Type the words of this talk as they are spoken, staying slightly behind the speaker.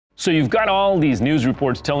So you've got all these news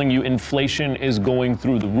reports telling you inflation is going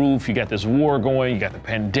through the roof. You got this war going, you got the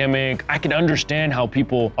pandemic. I can understand how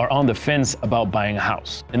people are on the fence about buying a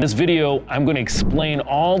house. In this video, I'm going to explain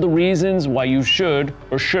all the reasons why you should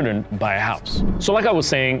or shouldn't buy a house. So like I was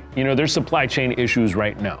saying, there's supply chain issues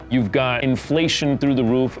right now. You've got inflation through the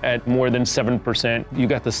roof at more than 7%. You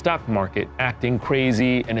got the stock market acting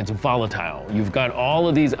crazy and it's volatile. You've got all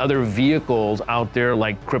of these other vehicles out there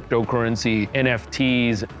like cryptocurrency,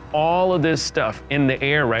 NFTs, all of this stuff in the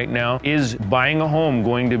air right now. Is buying a home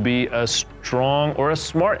going to be a strong or a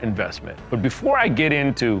smart investment? But before I get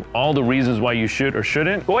into all the reasons why you should or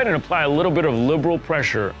shouldn't, go ahead and apply a little bit of liberal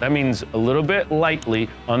pressure. That means a little bit lightly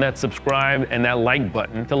on that subscribe and that like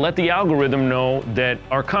button to let the algorithm know that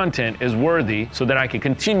our content is worthy so that I can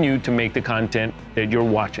continue to make the content that you're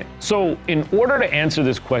watching. So in order to answer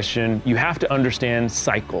this question, you have to understand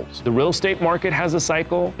cycles. The real estate market has a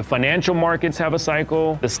cycle, the financial markets have a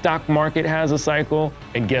cycle, the stock market has a cycle,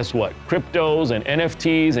 and guess what? Cryptos and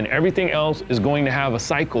NFTs and everything else is going to have a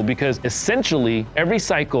cycle, because essentially every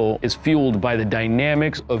cycle is fueled by the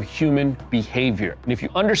dynamics of human behavior. And if you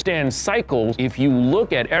understand cycles, if you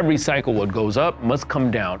look at every cycle, what goes up must come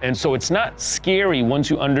down. And so it's not scary once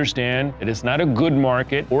you understand that it's not a good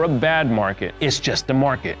market or a bad market, it's just a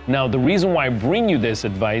market. Now, the reason why I bring you this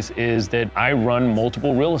advice is that I run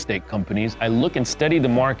multiple real estate companies. I look and study the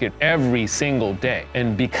market every single day.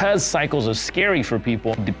 And because cycles are scary for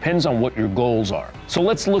people, it depends on what your goals are. So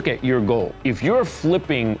let's look at your goal. If you're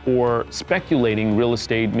flipping or speculating real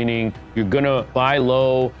estate, meaning you're gonna buy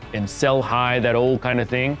low and sell high, that old kind of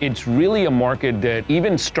thing, it's really a market that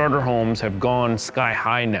even starter homes have gone sky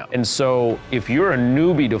high now. And so if you're a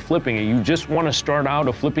newbie to flipping it, you just wanna start out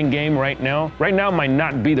a flipping game right now might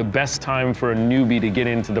not be the best time for a newbie to get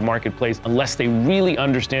into the marketplace unless they really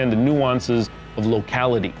understand the nuances of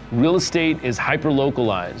locality. Real estate is hyper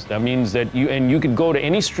localized. That means that you could go to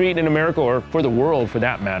any street in America, or for the world for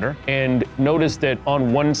that matter, and notice that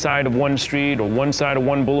on one side of one street or one side of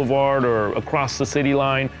one boulevard or across the city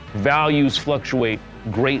line, values fluctuate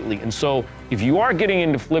greatly. And so if you are getting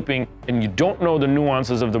into flipping and you don't know the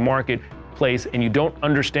nuances of the marketplace and you don't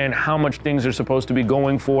understand how much things are supposed to be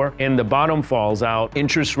going for, and the bottom falls out,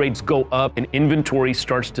 interest rates go up and inventory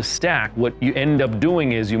starts to stack, what you end up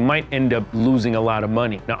doing is you might end up losing a lot of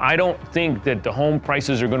money. Now, I don't think that the home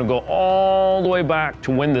prices are going to go all the way back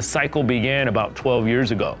to when the cycle began about 12 years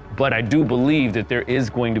ago, but I do believe that there is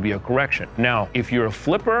going to be a correction. Now, if you're a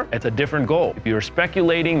flipper, that's a different goal. If you're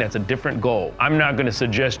speculating, that's a different goal. I'm not going to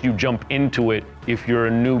suggest you jump into it if you're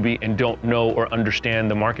a newbie and don't know or understand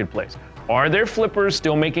the marketplace. Are there flippers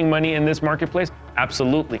still making money in this marketplace?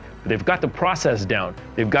 Absolutely. But they've got the process down.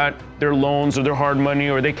 They've got their loans or their hard money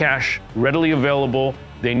or their cash readily available.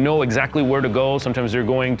 They know exactly where to go. Sometimes they're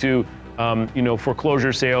going to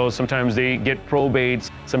foreclosure sales. Sometimes they get probates.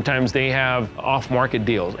 Sometimes they have off-market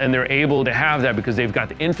deals, and they're able to have that because they've got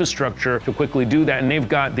the infrastructure to quickly do that, and they've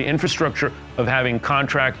got the infrastructure of having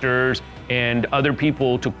contractors and other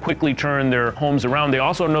people to quickly turn their homes around. They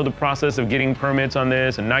also know the process of getting permits on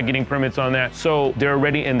this and not getting permits on that. So they're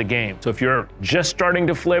already in the game. So if you're just starting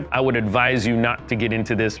to flip, I would advise you not to get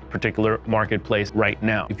into this particular marketplace right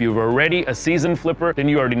now. If you're already a seasoned flipper, then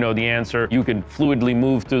you already know the answer. You can fluidly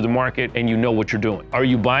move through the market and you know what you're doing. Are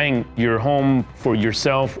you buying your home for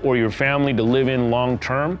yourself or your family to live in long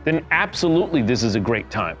term? Then absolutely this is a great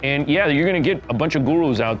time. And yeah, you're gonna get a bunch of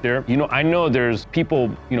gurus out there. I know there's people,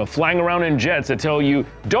 flying around in jets that tell you,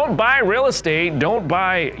 don't buy real estate, don't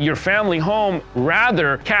buy your family home,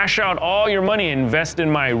 rather cash out all your money, invest in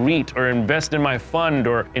my REIT or invest in my fund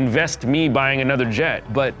or invest me buying another jet.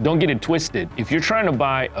 But don't get it twisted. If you're trying to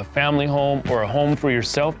buy a family home or a home for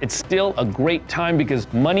yourself, it's still a great time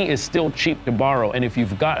because money is still cheap to borrow. And if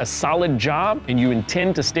you've got a solid job and you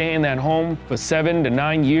intend to stay in that home for 7 to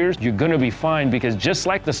 9 years, you're gonna be fine, because just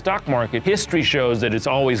like the stock market, history shows that it's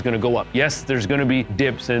always gonna go up. Yes, there's gonna be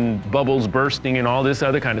dips and bubbles bursting and all this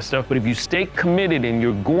other kind of stuff, but if you stay committed and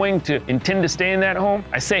you're going to intend to stay in that home,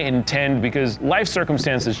 I say intend because life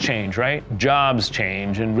circumstances change, right? Jobs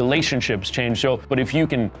change and relationships change. So, but if you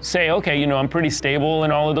can say, okay, I'm pretty stable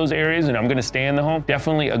in all of those areas and I'm gonna stay in the home,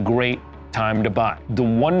 definitely a great time to buy. The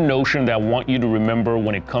one notion that I want you to remember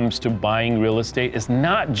when it comes to buying real estate is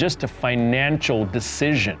not just a financial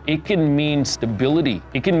decision. It can mean stability.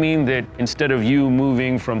 It can mean that instead of you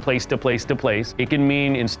moving from place to place to place, it can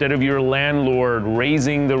mean instead of your landlord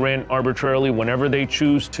raising the rent arbitrarily whenever they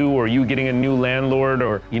choose to, or you getting a new landlord,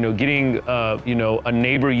 or getting a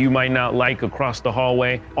neighbor you might not like across the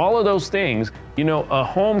hallway. All of those things You know, a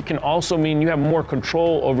home can also mean you have more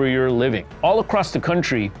control over your living. All across the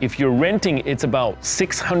country, if you're renting, it's about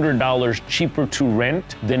 $600 cheaper to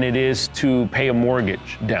rent than it is to pay a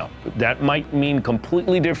mortgage down. That might mean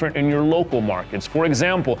completely different in your local markets. For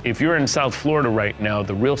example, if you're in South Florida right now,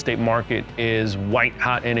 the real estate market is white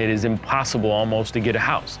hot and it is impossible almost to get a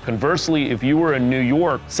house. Conversely, if you were in New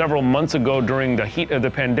York several months ago during the heat of the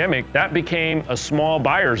pandemic, that became a small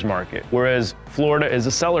buyer's market, whereas Florida is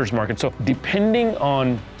a seller's market. So depending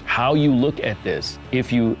on how you look at this,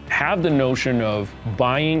 if you have the notion of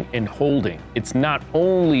buying and holding, it's not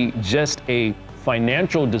only just a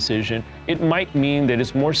financial decision, it might mean that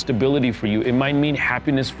it's more stability for you. It might mean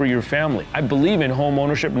happiness for your family. I believe in home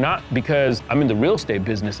ownership, not because I'm in the real estate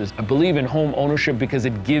businesses. I believe in home ownership because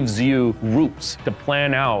it gives you roots to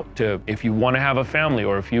plan out to, if you want to have a family,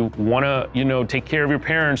 or if you want to, take care of your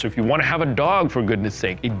parents, or if you want to have a dog, for goodness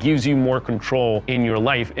sake, it gives you more control in your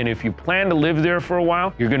life. And if you plan to live there for a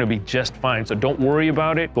while, you're going to be just fine. So don't worry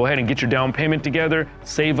about it. Go ahead and get your down payment together,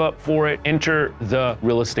 save up for it, enter the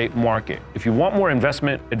real estate market. If you want more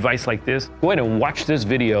investment advice like this, go ahead and watch this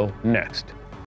video next.